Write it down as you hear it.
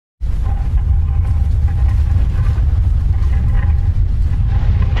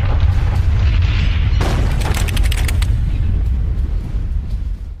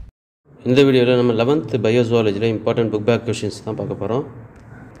இந்த வீடியோவில் நம்ம 11th Bio-zoology important book back questions தான் பார்க்க போகிறோம்.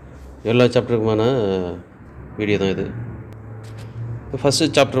 எல்லா சாப்டருக்குமான வீடியோ தான் இது. இப்போ ஃபஸ்ட்டு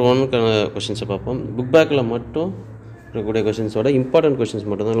சாப்டர் 1க்கான கொஷின்ஸை பார்ப்போம். புக் பேக்கில் மட்டும் இருக்கக்கூடிய கொஷின்ஸோட இம்பார்ட்டன்ட் கொஷின்ஸ்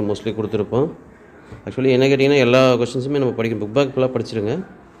மட்டும் தான் மோஸ்ட்லி கொடுத்துருப்போம். ஆக்சுவலி என்ன கேட்டிங்கன்னா எல்லா கொஷின்ஸுமே நம்ம படிக்கணும், புக் பேக் ஃபுல்லாக படிச்சிருங்க.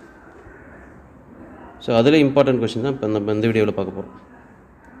 ஸோ அதில் இம்பார்ட்டன்ட் கொஷின் தான் இப்போ நம்ம இந்த வீடியோவில் பார்க்க போகிறோம்.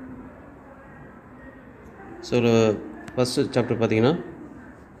 ஸோ ஃபஸ்ட்டு சாப்டர் பார்த்தீங்கன்னா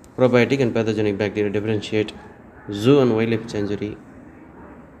probiotic and pathogenic bacteria differentiate, zoo and wildlife sanctuary,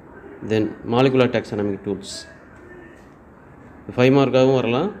 then molecular taxonomic tools. 5 மார்க்காகவும்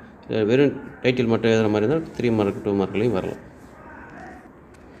வரலாம், வெறும் டைட்டில் மட்டும் எழுதுகிற மாதிரி இருந்தால் 3 மார்க் 2 மார்க்லையும் வரலாம்.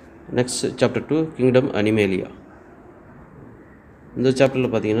 Next chapter 2 kingdom Animalia. இந்த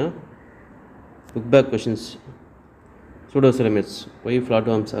சாப்டரில் பார்த்தீங்கன்னா book back questions, pseudocoelomates, why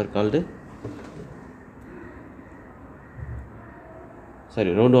flatworms are called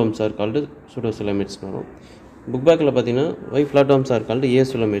roundworms are called pseudocoelomates வரும். புக் பேக்கில் பார்த்தீங்கன்னா why flatworms are called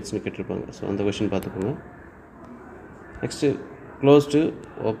coelomates கேட்டிருப்பாங்க. ஸோ அந்த கொஷின் பார்த்துக்கோங்க. Next closed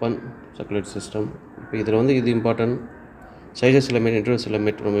open circulate system. இப்போ இதில் வந்து இது இம்பார்ட்டன்ட். சைட்டோசெலமேட்,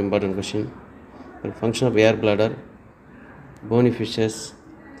 இன்ட்ரோசெலமேட் ரொம்ப important question. Function of air bladder, Fani fishes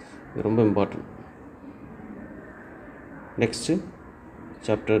இது ரொம்ப இம்பார்ட்டன்ட். Next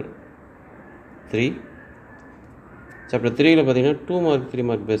chapter 3. சாப்டர் 3ல் பார்த்தீங்கன்னா 2 மார்க் 3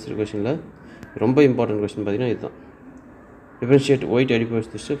 மார்க் பேஸ்டு கொஷினில் ரொம்ப இம்பார்ட்டன்ட் கொஷின் பார்த்தீங்கன்னா இதுதான். Differentiate white adipose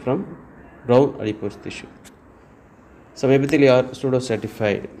tissue from brown adipose tissue. Some எபித்தீலியா R ஸ்டூடோ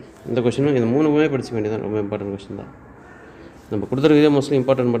certified. இந்த கொஷினும் இந்த 3மே படிக்க வேண்டியதான், ரொம்ப இம்பார்ட்டன்ட் கொஷின் தான். நம்ம கொடுத்துருக்கதே மோஸ்ட்லி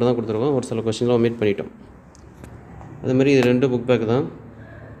இம்பார்ட்டன்ட் மட்டும் தான் கொடுத்துருக்கோம், ஒரு சில கொஷின்லாம் ஒமிட் பண்ணிட்டோம். அதேமாதிரி இது 2 புக் பேக் தான்,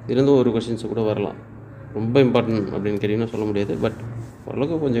 இதுலேருந்து ஒரு கொஷின்ஸ் கூட வரலாம். ரொம்ப இம்பார்ட்டன்ட் அப்படின்னு கேட்டிங்கன்னா சொல்ல முடியாது, பட்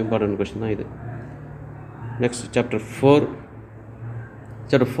ஓரளவுக்கு கொஞ்சம் இம்பார்ட்டன்ட் கொஷின் தான் இது. Next chapter 4.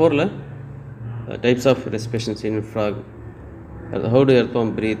 Chapter 4ல் types of respirations in frock, how to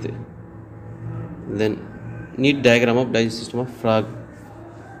earthworm breath, then NEET diagram of digest system of frock,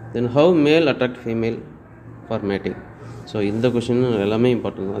 then how மேல் attract female for matting. So இந்த கொஷின் எல்லாமே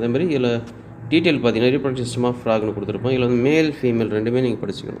important. அதேமாதிரி இதில் detail பார்த்தீங்கன்னா reproductive system of ஃப்ராக்னு கொடுத்துருப்போம். இதில் வந்து male female ரெண்டுமே நீங்கள்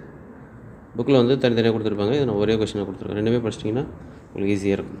படிச்சுக்கணும். புக்கில் வந்து தனித்தனியாக கொடுத்துருப்பாங்க, இதை நான் ஒரே கொஷினாக கொடுத்துருக்கேன். ரெண்டுமே படிச்சிட்டிங்கன்னா உங்களுக்கு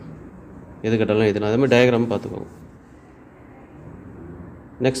ஈஸியாக இருக்கும், எது கேட்டாலும் எழுதலாம். அதே மாதிரி டயக்ராம் பார்த்துக்கோங்க.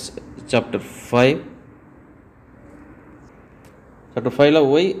 Next chapter 5. Chapter 5ல்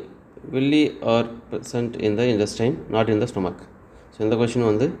Y Willy are present in the intestine not in the stomach. So இந்த கொஷின்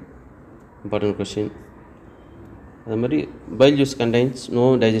வந்து இம்பார்ட்டன்ட் கொஷின். அது மாதிரி file juice contains no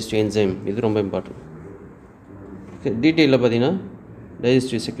digestive enzyme, இது ரொம்ப இம்பார்ட்டன்ட். டீட்டெயிலில் பார்த்தீங்கன்னா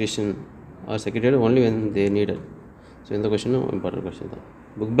digestive secretion R secreted only when they needed. So இந்த கொஷினும் important question தான்.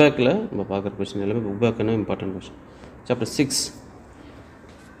 Book பேக்கில் நம்ம பார்க்குற கொஷின் எல்லாமே book பேக்குன்னு important question. Chapter 6.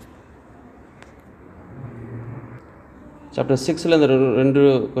 Chapter 6ல் இந்த 2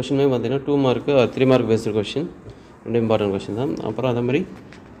 கொஷினுமே பார்த்தீங்கன்னா 2 மார்க்கு 3 மார்க் பேஸ்டு கொஷின், ரெண்டு இம்பார்ட்டன்ட் கொஷின் தான். அப்புறம் அதே மாதிரி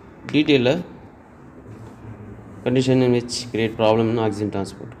டீட்டெயிலில் condition in which create problem in oxygen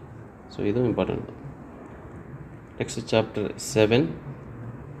transport. So இதுவும் இம்பார்ட்டன்ட் தான். Next chapter 7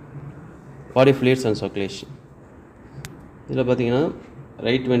 body fluids and circulation. இதில் பார்த்தீங்கன்னா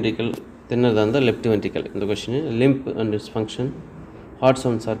ரைட் வென்ட்ரிக்கல் தின்னர் தான் இருந்தால் லெஃப்ட் வென்ட்ரிக்கல். இந்த question lymph and it's function, heart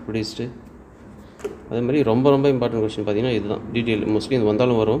sounds R produced. அதே மாதிரி ரொம்ப ரொம்ப இம்பார்ட்டன்ட் கொஷின் பார்த்தீங்கன்னா இதுதான். டீட்டெயில் மோஸ்ட்லி இது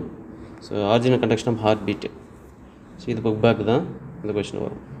வந்தாலும் வரும். So original conduction of heart beat. So இது புக் பேக் தான், இந்த கொஷின்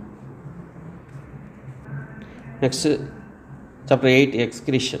வரும். Next chapter 8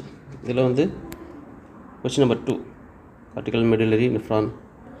 excretion. இதில் வந்து question number 2 cortical medullary nephron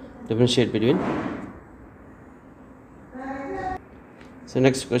differentiate between. So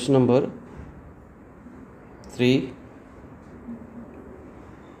next question number 3,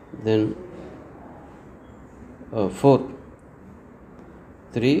 then 4.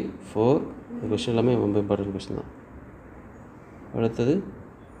 3, 4 இந்த கொஷின் எல்லாமே ரொம்ப இம்பார்ட்டன்ட் கொஷின் தான். அடுத்தது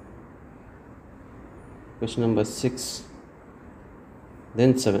கொஷின் நம்பர் 6,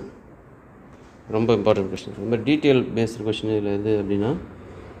 then 7 ரொம்ப இம்பார்ட்டன்ட் கொஷின். ரொம்ப டீட்டெயில் பேஸ்டு கொஷின் இதில் எது அப்படின்னா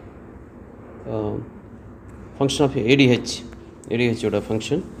ஃபங்க்ஷன் ஆஃப் ஏடிஹெச்சோட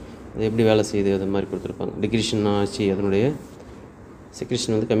ஃபங்க்ஷன், அது எப்படி வேலை செய்யுது அது மாதிரி கொடுத்துருப்பாங்க. டிக்ரீஷன் ஆச்சு, அதனுடைய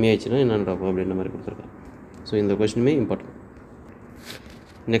செக்ரேஷன் வந்து கம்மியாகிடுச்சுன்னா என்னன்றாகும் அப்படின்ற மாதிரி கொடுத்துருக்காங்க. ஸோ இந்த கொஷினுமே இம்பார்ட்டன்ட்.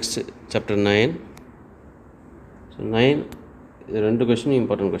 Next chapter 9. ஸோ 9 இது 2 கொஷினும்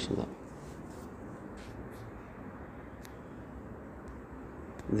இம்பார்ட்டன்ட் கொஷின் தான்.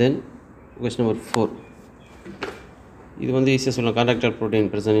 தென் கொஷின் நம்பர் 4. இது வந்து ஈஸியாக சொல்லலாம். Contractor protein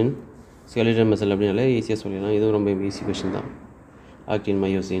present in skeletal muscle அப்படின்னாலே ஈஸியாக சொல்லிடலாம். இதுவும் ரொம்ப ஈஸி கொஷின் தான். ஆக்டின்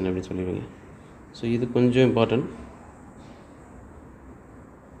மயோசின் அப்படின்னு சொல்லிடுவீங்க. ஸோ இது கொஞ்சம் இம்பார்ட்டன்ட்.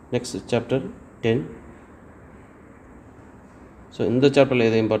 Next chapter 10. So இந்த சாப்டரில்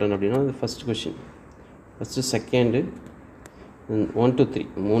எது இம்பார்ட்டன்ட் அப்படின்னா first question, first second, 1 to 3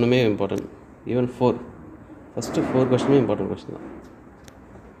 மூணுமே important. Even 4 first 4 கொஷினுமே important question தான்.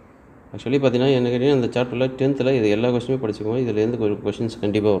 ஆக்சுவலி பார்த்தீங்கன்னா என்ன கேட்டிங்கன்னா இந்த சாப்டரில் 10th இது எல்லா கொஷினுமே படிச்சுக்கோங்க. இதுலேருந்து ஒரு கொஷின்ஸ்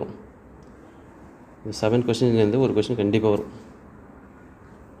கண்டிப்பாக வரும். இந்த 7 கொஷின்லேருந்து ஒரு கொஷின் கண்டிப்பாக வரும்.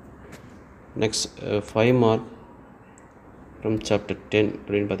 நெக்ஸ்ட் 5 மார்க் ஃப்ரம் சாப்டர் 10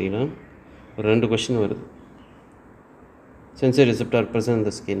 அப்படின்னு பார்த்தீங்கன்னா ஒரு 2 கொஷின் வருது. Sensory receptor present in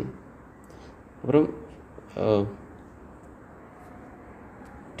the skin, அப்புறம்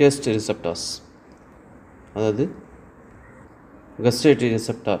டேஸ்ட் ரிசெப்டார்ஸ், அதாவது கஸ்டேட்டரி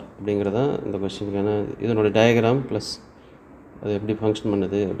ரிசெப்டார் அப்படிங்கிறது தான் இந்த கொஷினுக்கான இதனோட டயக்ராம் ப்ளஸ் அது எப்படி ஃபங்க்ஷன்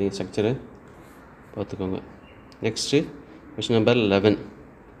பண்ணுது அப்படிங்கிற ஸ்ட்ரக்சரை பார்த்துக்கோங்க. Next question number 11.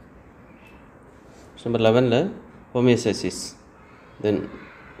 Question number 11ல் homeostasis, then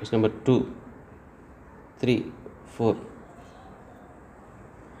question number 2, 3, 4,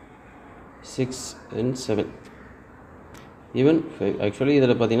 6 and 7, even 5. Actually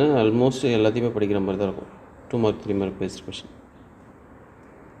இதில் பார்த்தீங்கன்னா ஆல்மோஸ்ட் எல்லாத்தையுமே படிக்கிற மாதிரி தான் இருக்கும். 2 mark 3 mark paste question.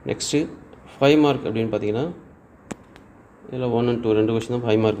 Next 5 mark அப்படின்னு பார்த்தீங்கன்னா இதில் 1 and 2 2 கொஷின் தான்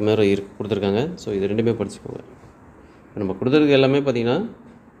 5 மார்க் மேலே கொடுத்துருக்காங்க. ஸோ இது ரெண்டுமே படிச்சுக்கோங்க. இப்போ நம்ம கொடுத்துருக்கு எல்லாமே பார்த்தீங்கன்னா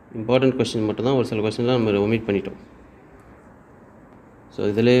இம்பார்ட்டன்ட் கொஷின் மட்டும்தான். ஒரு சில கொஷின்லாம் நம்ம ஒமிட் பண்ணிட்டோம். ஸோ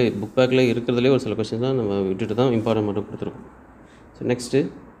இதிலே புக் பேக்கில் இருக்கிறதுலே ஒரு சில கொஷின் தான் நம்ம விட்டுட்டு தான் இம்பார்ட்டன்ட் மட்டும் கொடுத்துருக்கோம். So next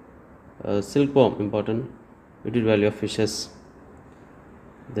silkworm important, utility value of fishes,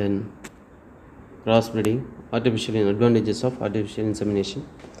 then cross breeding, artificial and advantages of artificial insemination.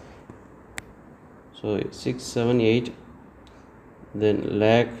 So 6, 7, 8, then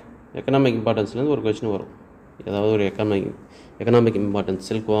lack economic importance ல ஒரு கொஸ்டின் வரும். ஏதாவது ஒரு economic importance,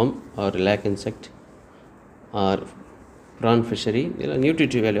 silkworm or lac insect or prawn fishery,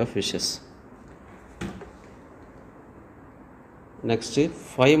 nutritive value of fishes. Next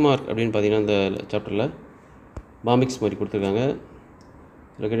 5 mark அப்படின்னு பார்த்தீங்கன்னா இந்த சாப்டரில் பாம்பிக்ஸ் மாதிரி கொடுத்துருக்காங்க.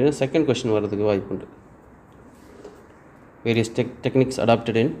 இதில் கேட்டிங்கன்னா செகண்ட் கொஷின் வர்றதுக்கு வாய்ப்பு உண்டு. வேரியஸ் டெக்னிக்ஸ்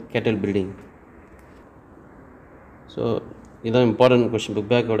அடாப்டட் இன் கேட்டல் ப்ரீடிங். ஸோ இதுதான் இம்பார்ட்டன்ட் கொஷின்,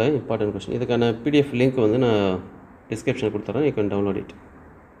 புக் பேக்கோட இம்பார்ட்டன்ட் கொஷின். இதுக்கான பிடிஎஃப் லிங்க் வந்து நான் டிஸ்கிரிப்ஷனில் கொடுத்துறேன். You can download it.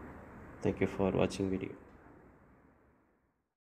 Thank you for வாட்சிங் வீடியோ.